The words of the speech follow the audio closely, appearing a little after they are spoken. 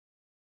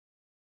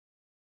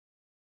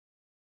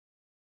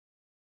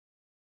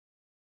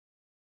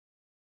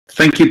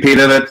Thank you,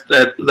 Peter.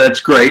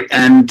 That's great.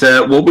 And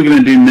what we're going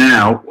to do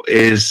now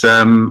is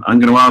I'm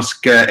going to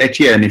ask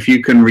Etienne if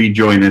you can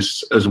rejoin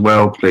us as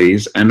well,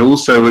 please. And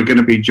also we're going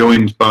to be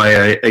joined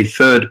by a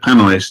third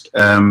panelist,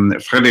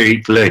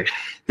 Frédéric Lé,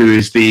 who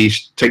is the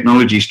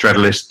Technology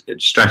Strategist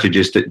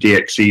at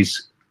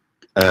DXC's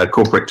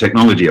Corporate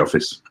Technology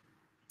Office.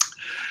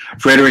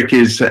 Frédéric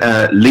is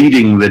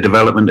leading the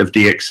development of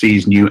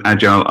DXC's new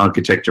Agile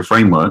Architecture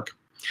Framework,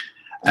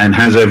 and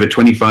has over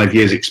 25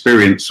 years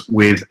experience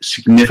with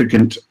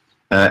significant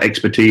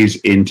expertise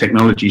in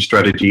technology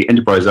strategy,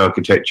 enterprise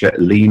architecture,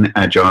 lean,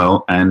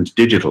 agile, and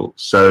digital.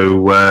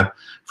 So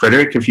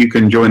Frédéric, if you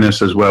can join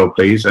us as well,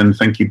 please. And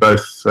thank you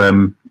both,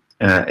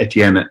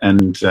 Etienne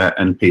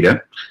and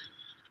Peter.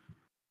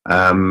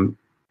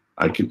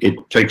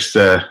 It takes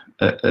a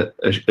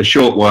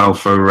short while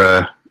for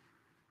a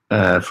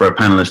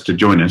panelist to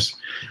join us.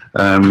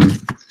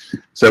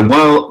 So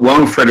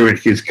while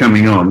Frédéric is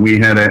coming on, we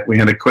had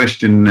a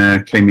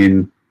question came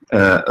in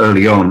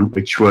early on,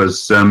 which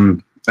was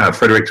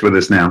Frédéric's with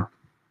us now,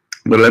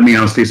 but let me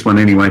ask this one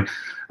anyway.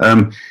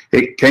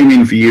 It came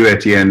in for you,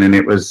 Etienne, and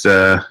it was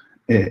en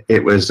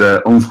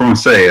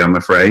français, I'm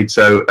afraid.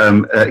 So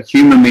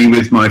humour me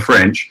with my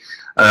French,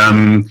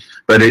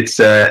 but it's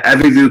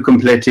avez-vous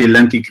complété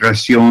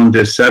l'intégration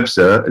de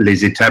SABSA,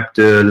 les étapes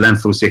de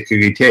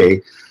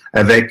l'infosécurité,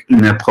 avec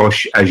une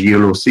approche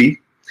agile aussi?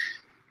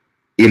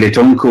 Il est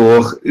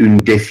encore un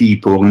défi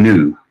pour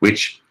nous,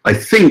 which I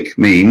think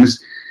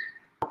means,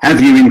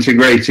 have you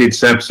integrated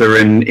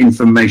SABSA and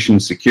information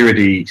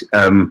security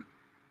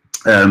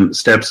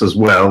steps as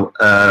well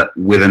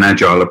with an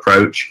agile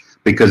approach,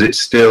 because it's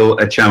still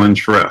a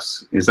challenge for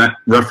us? Is that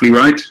roughly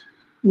right?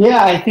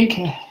 Yeah, I think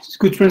it's a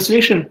good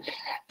translation.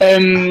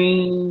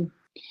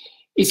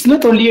 It's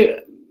not only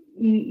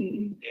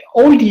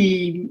all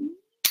the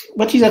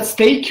what is at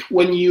stake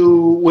when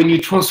you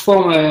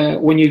transform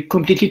when you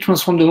completely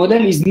transform the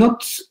model is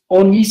not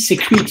only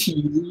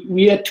security.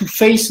 We had to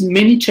face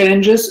many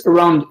challenges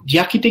around the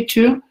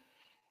architecture,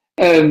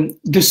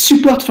 the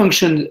support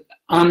function,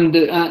 and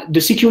the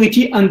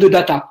security and the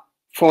data.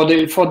 For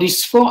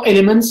these four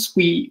elements,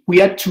 we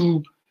had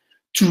to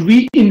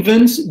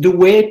reinvent the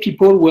way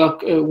people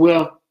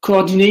were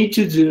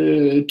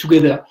coordinated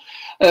together.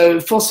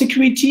 For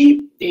security,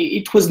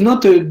 it was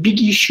not a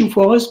big issue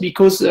for us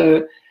because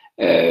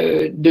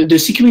the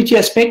security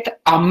aspects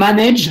are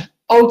managed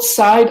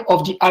outside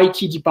of the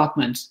IT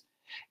department.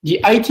 The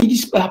IT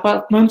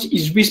department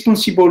is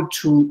responsible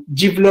to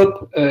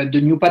develop the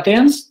new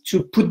patterns,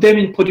 to put them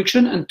in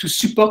production, and to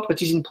support what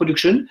is in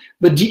production.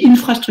 But the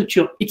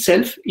infrastructure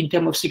itself, in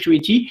terms of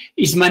security,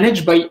 is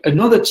managed by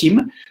another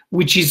team,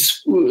 which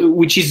is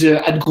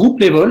at group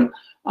level,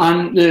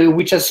 and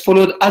which has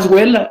followed as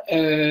well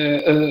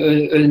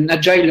an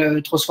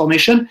agile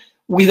transformation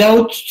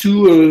without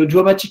to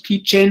dramatically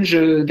change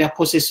their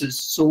processes.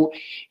 So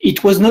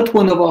it was not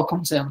one of our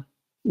concerns.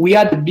 We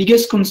had the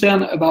biggest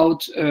concern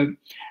about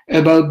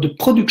the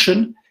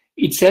production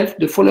itself,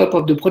 the follow-up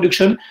of the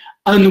production,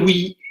 and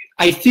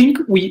I think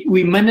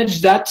we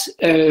managed that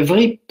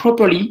very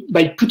properly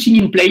by putting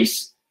in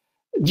place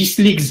these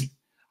leagues.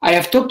 I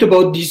have talked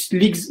about this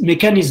leagues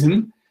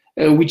mechanism,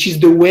 which is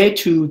the way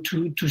to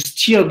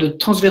steer the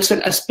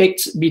transversal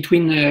aspects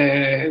between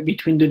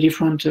the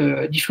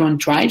different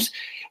tribes.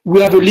 We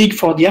have a league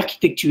for the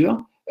architecture.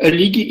 A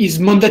league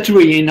is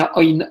mandatory in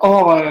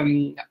our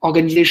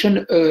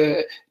organization.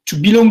 To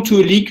belong to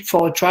a league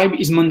for a tribe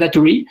is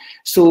mandatory.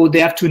 So they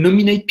have to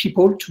nominate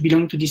people to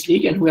belong to this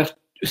league, and we have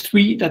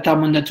 3 that are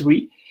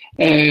mandatory.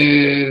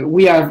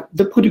 We have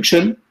the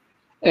production,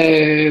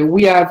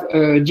 we have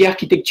the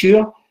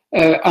architecture,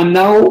 and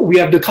now we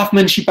have the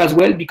craftsmanship as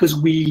well, because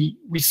we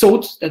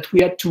thought that we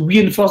had to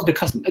reinforce the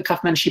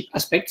craftsmanship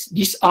aspects.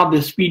 These are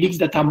the 3 leagues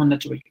that are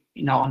mandatory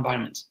in our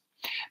environment.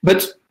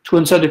 But to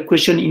answer the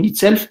question in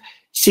itself,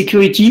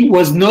 security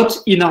was not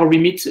in our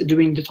remit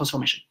during the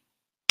transformation.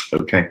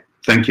 Okay,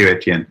 thank you,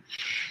 Etienne.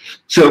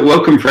 So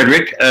welcome,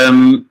 Frédéric.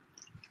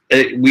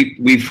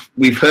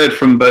 We've heard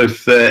from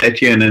both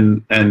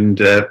Etienne and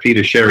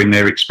Peter sharing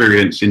their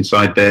experience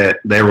inside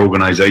their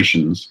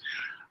organizations.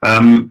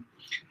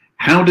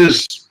 How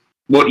does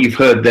what you've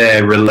heard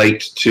there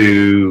relate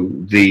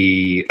to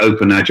the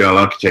Open Agile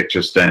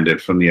Architecture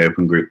Standard from the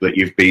Open Group that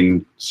you've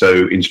been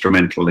so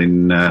instrumental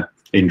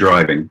in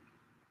driving?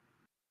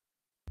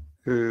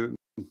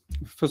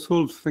 First of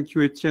all, thank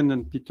you, Etienne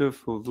and Peter,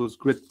 for those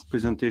great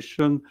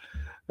presentations.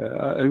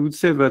 I would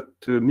say that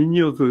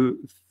many of the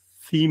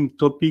theme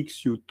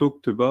topics you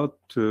talked about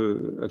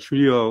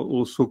actually are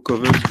also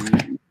covered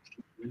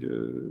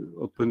in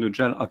Open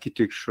Agile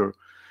Architecture.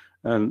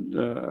 And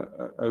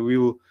I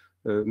will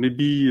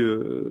maybe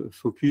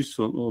focus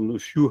on a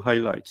few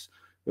highlights.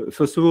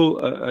 First of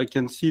all, I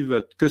can see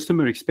that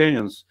customer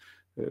experience,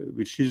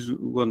 which is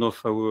one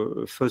of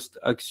our first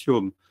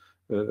axioms,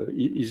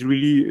 is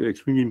really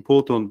extremely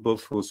important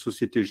both for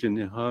Société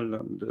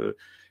Générale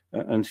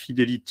and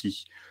Fidelity.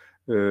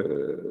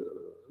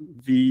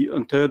 the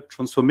entire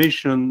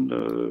transformation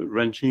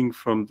ranging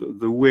from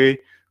the way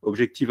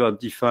objectives are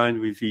defined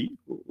with the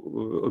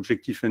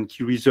objective and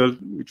key result,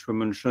 which were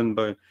mentioned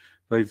by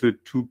the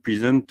two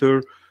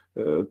presenters,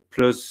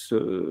 plus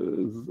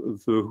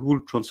the whole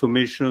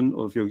transformation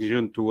of the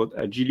organization toward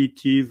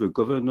agility, the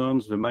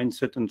governance, the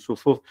mindset, and so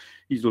forth,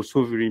 is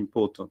also very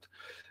important.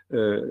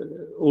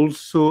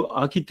 Also,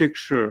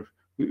 architecture,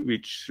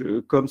 which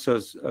comes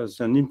as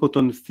an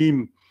important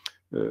theme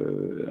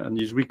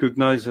and is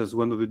recognized as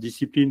one of the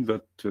disciplines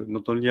that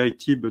not only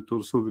IT but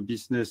also the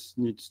business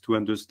needs to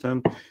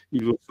understand,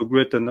 is also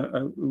great. And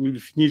I will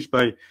finish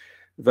by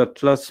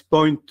that last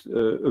point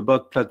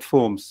about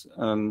platforms.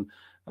 And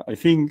I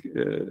think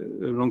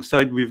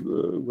alongside with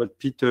what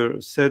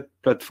Peter said,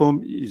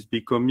 platform is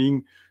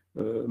becoming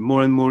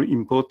more and more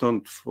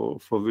important for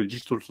the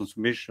digital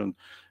transformation.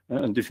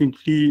 And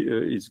definitely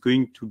it's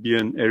going to be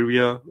an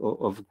area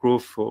of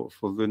growth for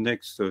the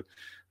next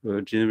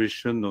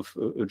generation of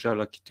agile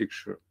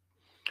architecture.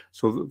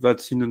 So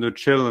that's in a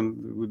nutshell,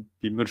 and there would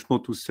be much more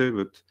to say,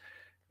 but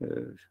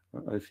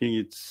I think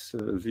it's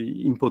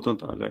the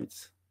important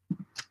highlights.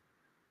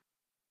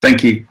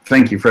 Thank you,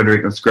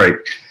 Frédéric. That's great.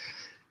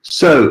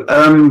 So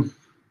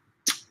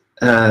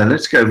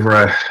let's go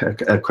over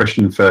a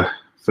question for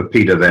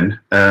Peter then.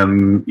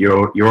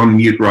 You're on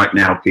mute right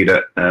now,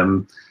 Peter.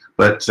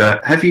 But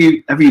have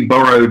you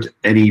borrowed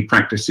any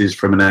practices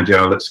from an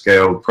Agile at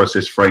Scale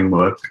process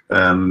framework?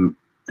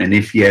 And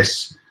if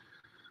yes,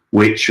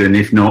 which, and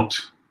if not,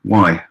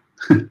 why?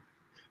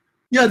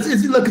 Yeah,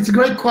 look, it's a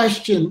great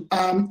question.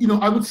 You know,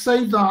 I would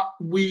say that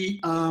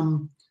we,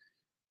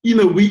 you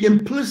know, we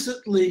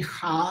implicitly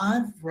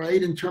have,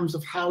 right, in terms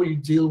of how you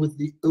deal with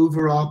the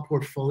overall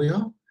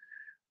portfolio.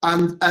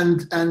 And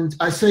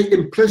I say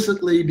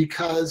implicitly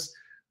because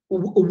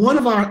one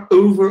of our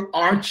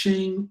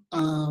overarching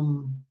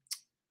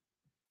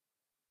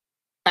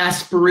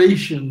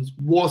aspirations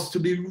was to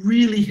be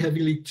really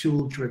heavily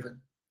tool driven.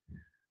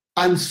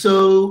 And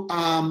so,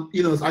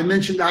 you know, as I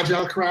mentioned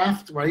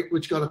AgileCraft, right,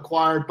 which got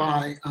acquired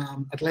by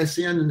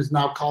Atlassian and is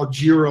now called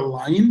Jira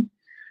Align.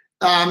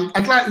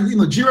 You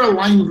know, Jira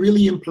Align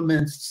really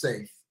implements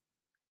SAFe,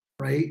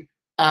 right?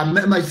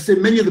 I say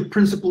many of the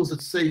principles at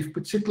SAFe,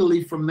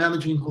 particularly from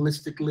managing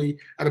holistically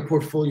at a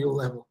portfolio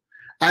level.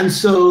 And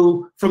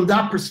so, from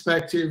that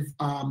perspective,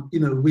 you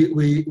know,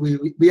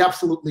 we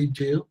absolutely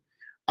do.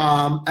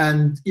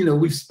 And you know,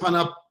 we've spun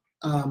up.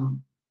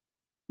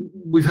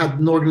 We've had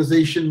an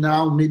organization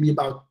now, maybe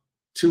about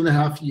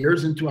 2.5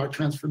 years into our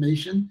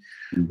transformation,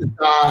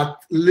 that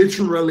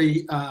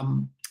literally,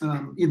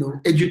 you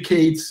know,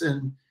 educates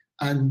and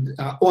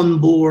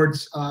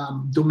onboards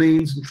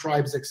domains and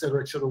tribes, et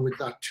cetera, with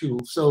that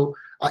tool. So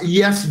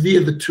yes,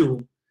 via the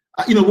tool.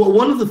 You know,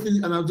 one of the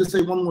things, and I'll just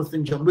say one more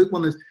thing, John.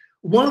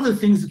 One of the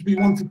things that we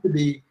wanted to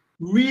be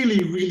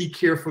really, really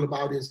careful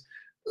about is,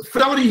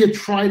 Fidelity had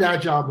tried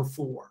Agile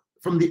before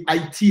from the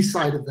IT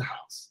side of the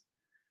house.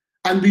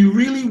 And we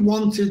really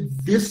wanted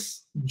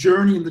this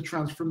journey in the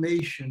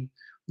transformation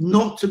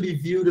not to be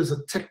viewed as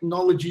a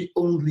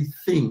technology-only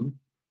thing,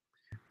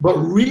 but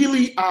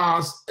really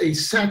as a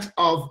set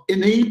of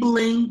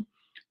enabling,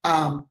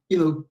 you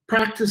know,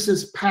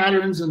 practices,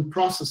 patterns, and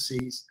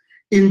processes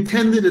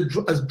intended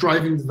as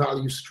driving the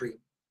value stream.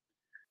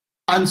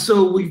 And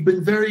so we've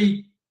been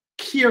very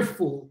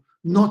careful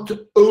not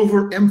to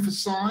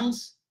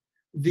overemphasize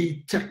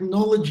the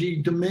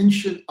technology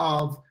dimension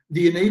of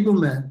the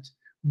enablement,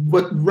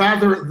 but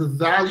rather the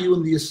value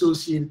and the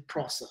associated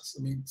process.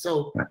 I mean,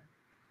 so.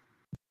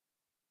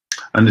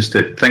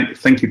 Understood.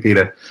 Thank you,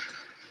 Peter.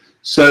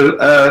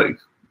 So,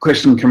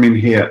 question coming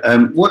here.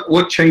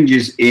 What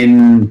changes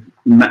in,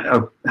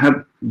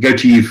 go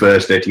to you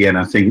first, Etienne,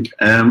 I think.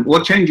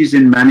 What changes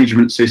in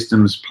management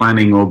systems,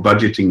 planning or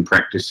budgeting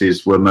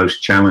practices were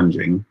most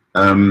challenging?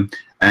 And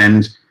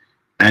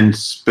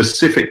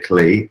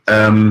specifically,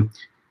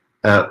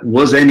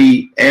 was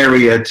any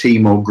area,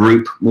 team or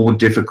group more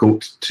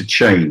difficult to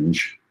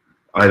change,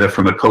 either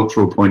from a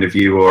cultural point of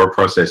view or a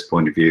process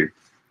point of view,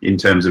 in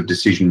terms of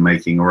decision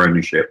making or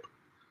ownership?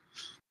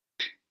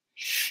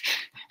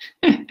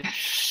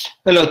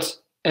 A lot,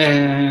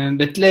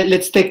 but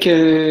let's take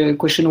a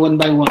question one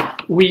by one.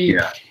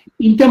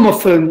 In terms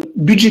of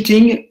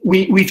budgeting,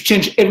 we've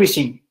changed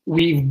everything.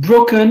 We've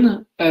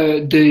broken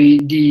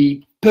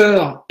the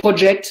per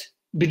project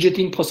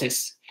budgeting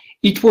process.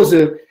 It was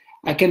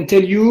I can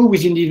tell you,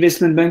 within the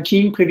investment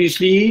banking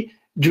previously,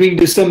 during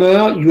the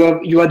summer,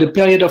 you had a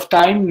period of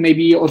time,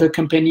 maybe other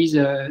companies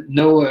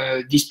know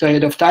this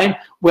period of time,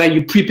 where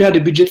you prepare the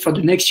budget for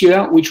the next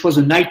year, which was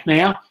a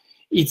nightmare.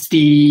 It's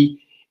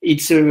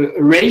a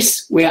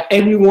race where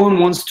everyone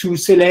wants to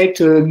select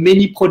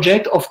many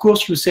projects. Of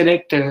course, you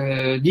select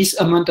this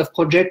amount of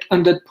project,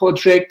 100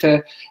 project,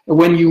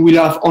 when you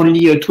will have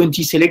only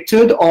 20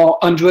 selected, or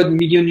 100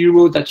 million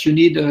euros that you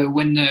need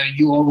when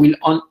you will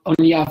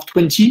only have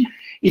 20.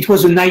 It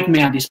was a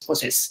nightmare, this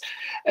process.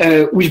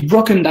 We've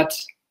broken that.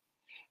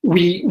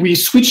 We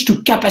switched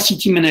to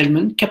capacity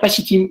management.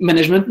 Capacity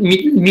management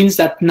means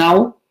that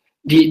now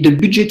the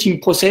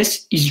budgeting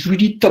process is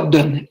really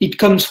top-down. It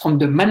comes from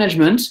the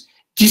management,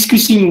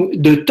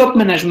 discussing the top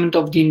management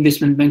of the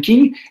investment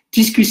banking,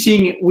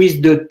 discussing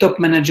with the top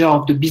manager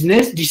of the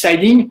business,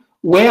 deciding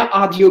where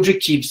are the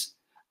objectives.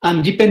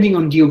 And depending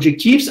on the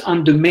objectives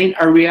and the main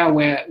area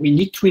where we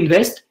need to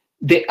invest,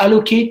 they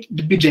allocate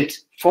the budget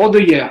for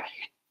the year,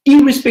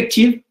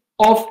 irrespective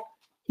of,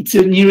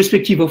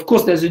 of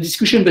course, there's a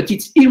discussion, but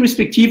it's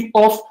irrespective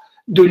of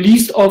the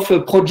list of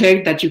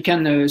projects that you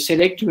can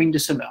select during the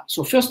summer.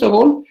 So first of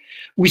all,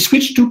 we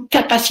switch to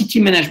capacity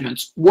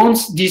management.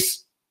 Once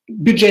this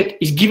budget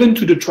is given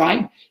to the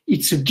tribe,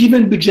 it's a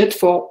given budget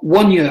for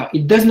 1 year.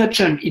 It does not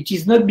change. It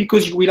is not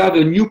because you will have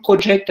a new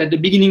project at the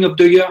beginning of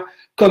the year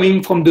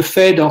coming from the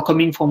Fed or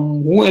coming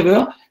from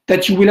whoever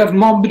that you will have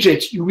more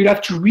budget. You will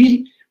have to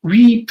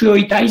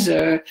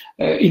reprioritize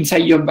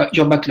inside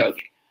your backlog.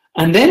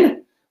 And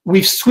then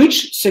we've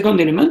switched, second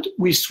element,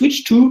 we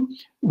switched to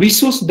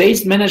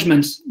resource-based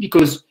management,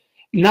 because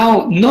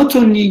now not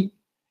only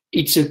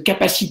it's a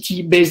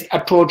capacity-based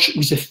approach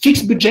with a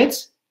fixed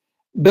budget,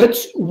 but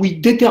we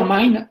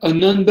determine a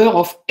number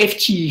of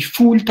FTE,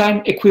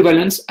 full-time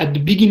equivalents, at the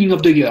beginning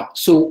of the year.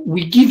 So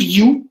we give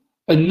you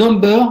a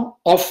number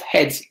of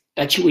heads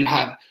that you will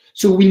have.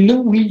 So we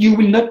know you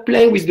will not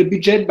play with the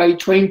budget by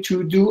trying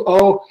to do,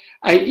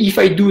 if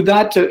I do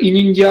that in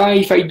India,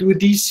 if I do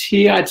this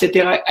here,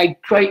 etc. I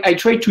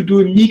try to do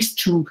a mix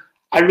to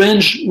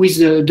arrange with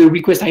the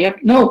request I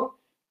have. No,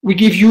 we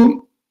give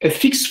you a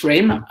fixed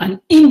frame, and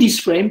in this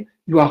frame,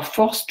 you are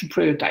forced to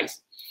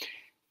prioritize.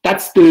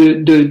 That's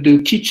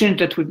the key change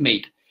that we've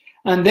made.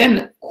 And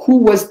then who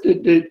were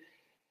the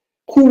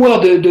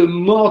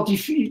more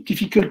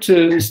difficult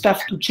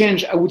stuff to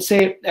change? I would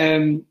say,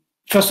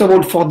 first of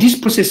all, for these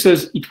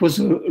processes, it was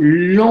a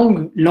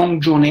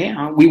long journey.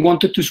 We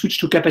wanted to switch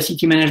to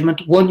capacity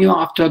management 1 year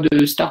after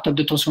the start of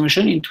the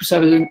transformation. In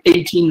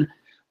 2018,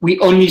 we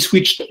only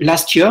switched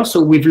last year, so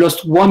we've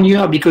lost 1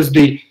 year because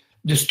the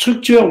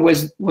structure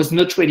was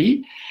not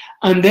ready.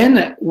 And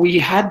then we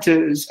had,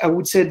 I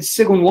would say, the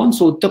second one,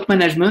 so top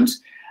management.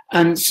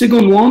 And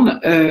second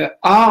one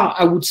are,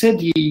 I would say,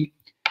 the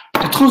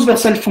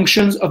transversal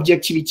functions of the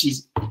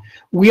activities.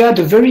 We had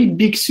a very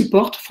big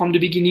support from the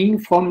beginning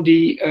from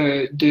the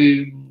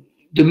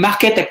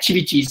market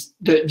activities,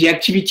 the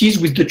activities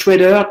with the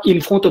trader in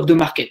front of the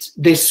market.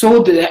 They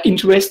saw their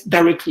interest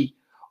directly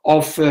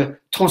of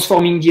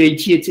transforming the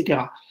IT,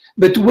 etc.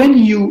 But when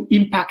you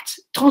impact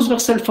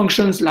transversal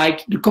functions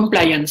like the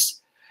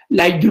compliance,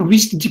 like the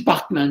risk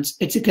departments,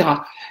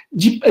 etc.,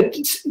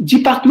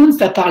 departments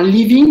that are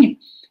living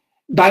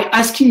by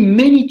asking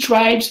many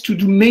tribes to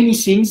do many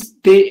things,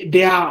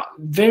 they are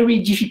very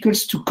difficult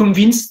to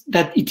convince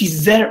that it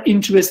is their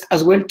interest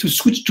as well to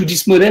switch to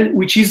this model,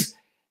 which is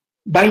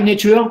by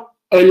nature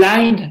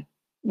aligned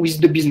with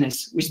the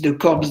business, with the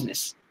core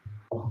business.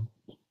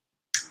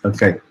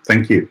 Okay,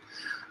 thank you.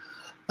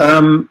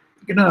 I'm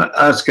going to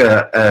ask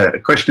a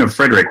question of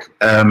Frédéric,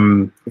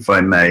 if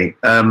I may.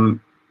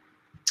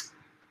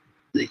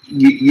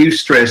 You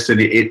stressed, and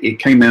it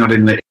came out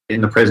in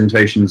the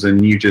presentations,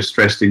 and you just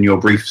stressed in your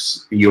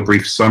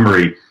brief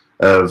summary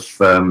of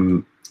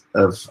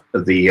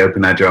the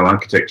Open Agile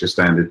Architecture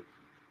Standard,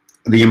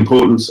 the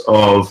importance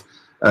of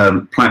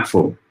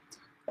platform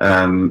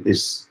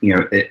is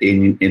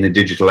in a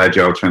digital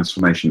agile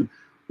transformation.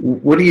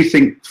 What do you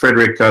think,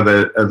 Frédéric, are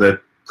the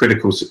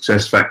critical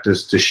success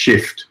factors to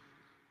shift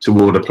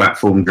toward a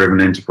platform-driven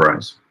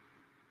enterprise?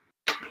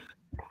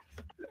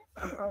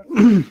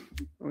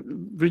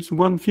 There's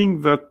one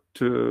thing that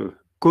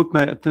caught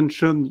my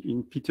attention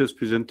in Peter's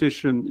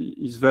presentation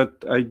is that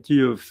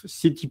idea of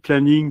city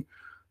planning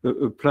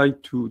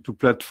applied to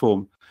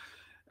platform.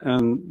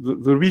 And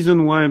the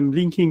reason why I'm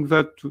linking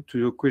that to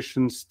your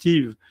question,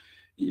 Steve,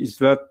 is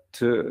that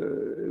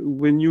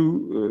when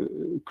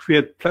you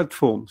create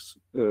platforms,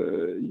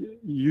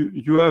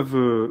 you have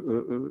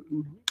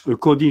a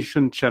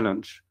coordination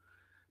challenge,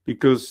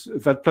 because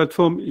that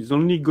platform is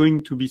only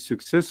going to be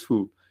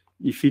successful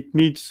if it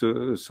meets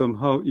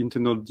somehow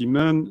internal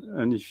demand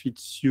and if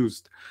it's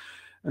used.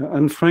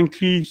 And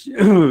frankly,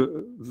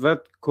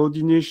 that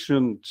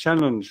coordination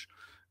challenge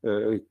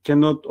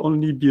cannot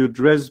only be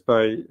addressed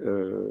by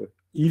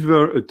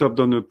either a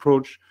top-down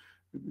approach,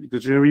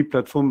 because generally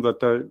platforms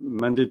that are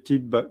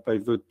mandated by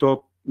the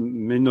top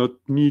may not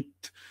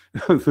meet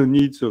the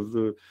needs of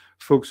the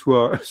folks who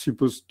are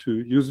supposed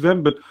to use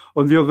them. But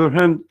on the other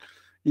hand,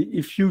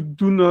 if you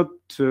do not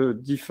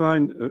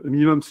define a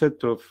minimum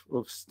set of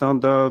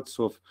standards,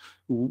 of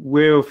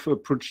way of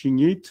approaching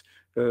it,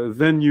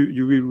 then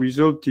you will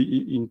result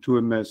into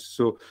a mess.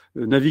 So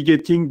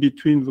navigating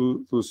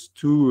between those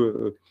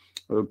two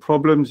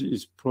problems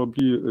is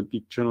probably a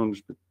big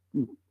challenge. But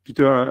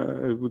Peter,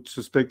 I would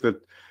suspect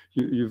that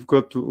you've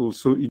got to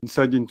also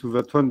insight into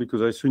that one,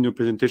 because I saw in your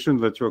presentation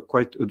that you are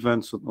quite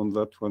advanced on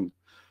that one.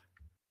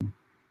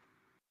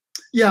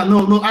 Yeah,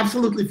 no,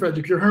 absolutely,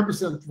 Frédéric. You're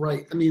 100%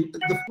 right. I mean,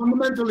 the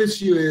fundamental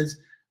issue is,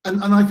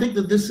 and I think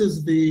that this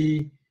is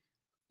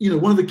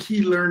one of the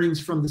key learnings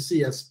from the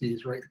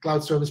CSPs, right? The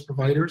cloud service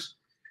providers.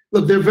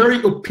 look, they're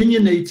very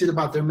opinionated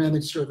about their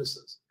managed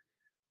services.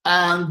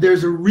 And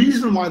there's a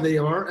reason why they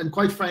are, and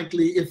quite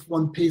frankly, if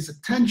one pays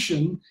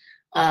attention,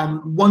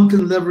 one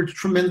can leverage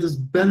tremendous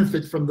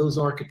benefit from those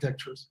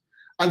architectures.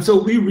 And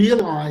so we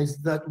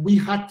realized that we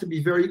had to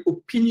be very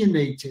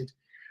opinionated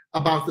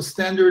about the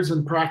standards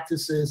and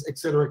practices, et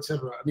cetera, et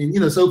cetera. I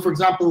mean, so for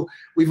example,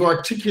 we've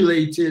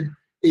articulated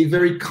a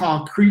very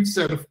concrete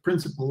set of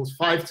principles,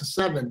 5 to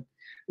 7,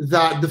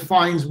 that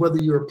defines whether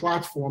you're a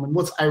platform. And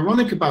what's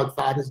ironic about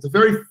that is the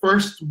very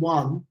first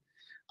one,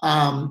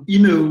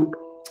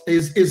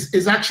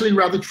 is actually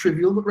rather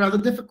trivial, but rather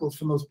difficult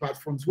for most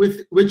platforms,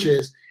 which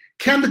is,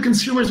 can the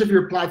consumers of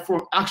your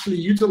platform actually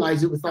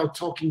utilize it without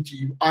talking to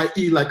you,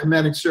 i.e. like a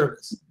managed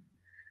service?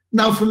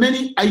 Now, for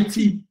many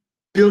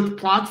IT-built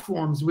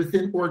platforms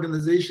within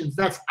organizations,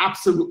 that's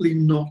absolutely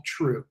not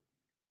true,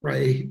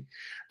 right?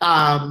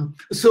 And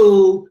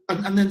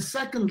then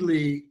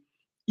secondly,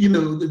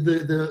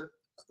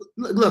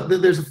 look,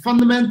 there's a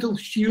fundamental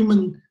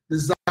human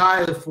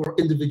desire for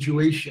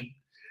individuation.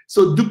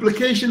 So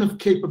duplication of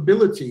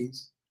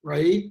capabilities,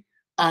 right?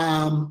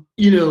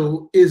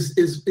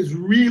 Is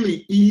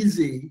really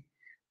easy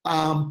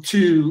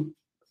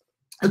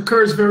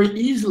occurs very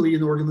easily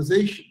in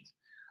organizations.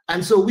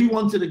 And so we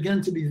wanted,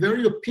 again, to be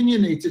very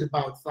opinionated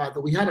about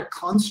that we had a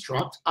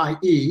construct,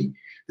 i.e.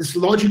 this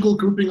logical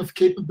grouping of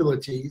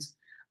capabilities,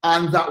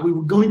 and that we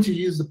were going to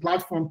use the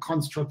platform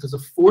construct as a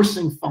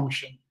forcing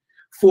function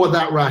for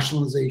that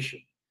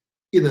rationalization,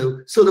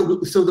 so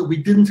that we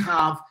didn't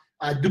have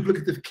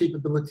duplicative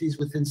capabilities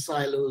within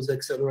silos,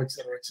 et cetera, et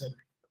cetera, et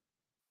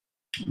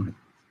cetera.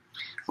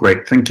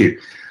 Great, thank you.